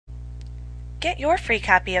Get your free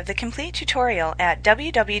copy of the complete tutorial at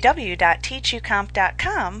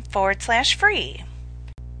www.teachucomp.com/free.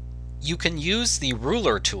 You can use the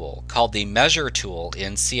ruler tool, called the measure tool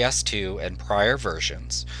in CS2 and prior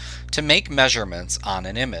versions, to make measurements on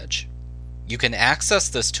an image. You can access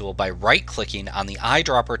this tool by right-clicking on the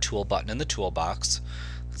eyedropper tool button in the toolbox.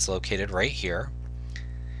 It's located right here.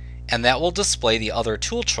 And that will display the other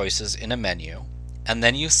tool choices in a menu. And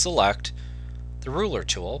then you select the ruler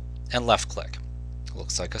tool and left-click. It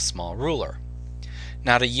looks like a small ruler.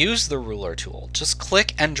 Now to use the ruler tool, just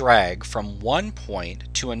click and drag from one point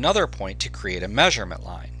to another point to create a measurement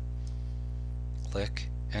line. Click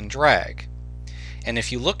and drag. And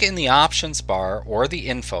if you look in the options bar or the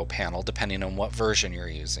info panel, depending on what version you're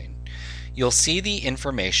using, you'll see the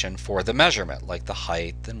information for the measurement, like the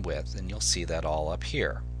height and width, and you'll see that all up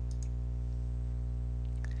here.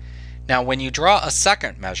 Now when you draw a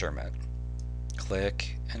second measurement,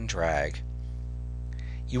 click and drag,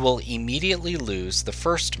 you will immediately lose the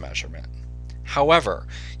first measurement. However,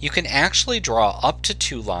 you can actually draw up to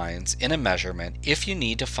 2 lines in a measurement if you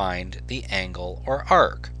need to find the angle or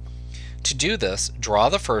arc. To do this, draw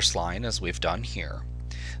the first line as we've done here,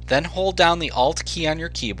 then hold down the Alt key on your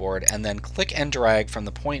keyboard and then click and drag from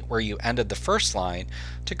the point where you ended the first line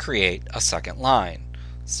to create a second line.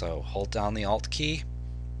 So hold down the Alt key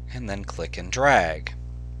and then click and drag.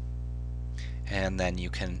 And then you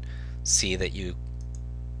can see that you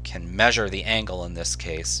can measure the angle, in this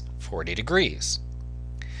case 40 degrees.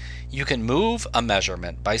 You can move a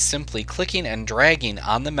measurement by simply clicking and dragging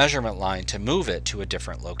on the measurement line to move it to a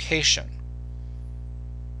different location,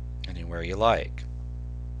 anywhere you like.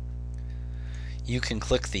 You can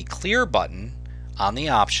click the clear button on the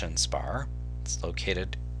options bar, it's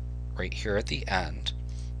located right here at the end,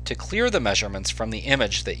 to clear the measurements from the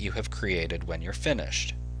image that you have created when you're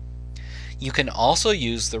finished. You can also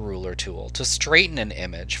use the ruler tool to straighten an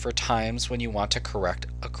image for times when you want to correct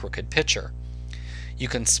a crooked picture. You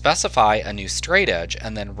can specify a new straight edge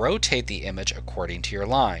and then rotate the image according to your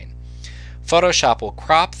line. Photoshop will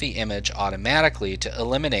crop the image automatically to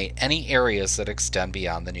eliminate any areas that extend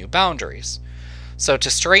beyond the new boundaries. So to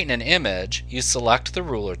straighten an image, you select the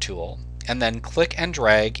ruler tool and then click and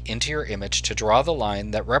drag into your image to draw the line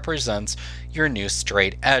that represents your new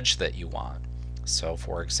straight edge that you want. So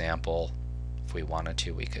for example, if we wanted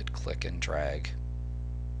to, we could click and drag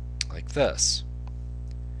like this.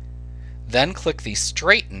 Then click the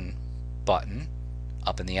Straighten button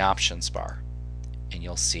up in the options bar, and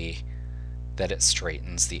you'll see that it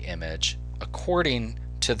straightens the image according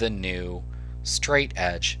to the new straight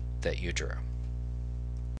edge that you drew.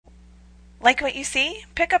 Like what you see?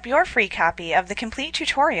 Pick up your free copy of the complete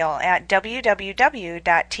tutorial at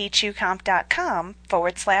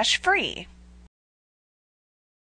www.teachucomp.com/free.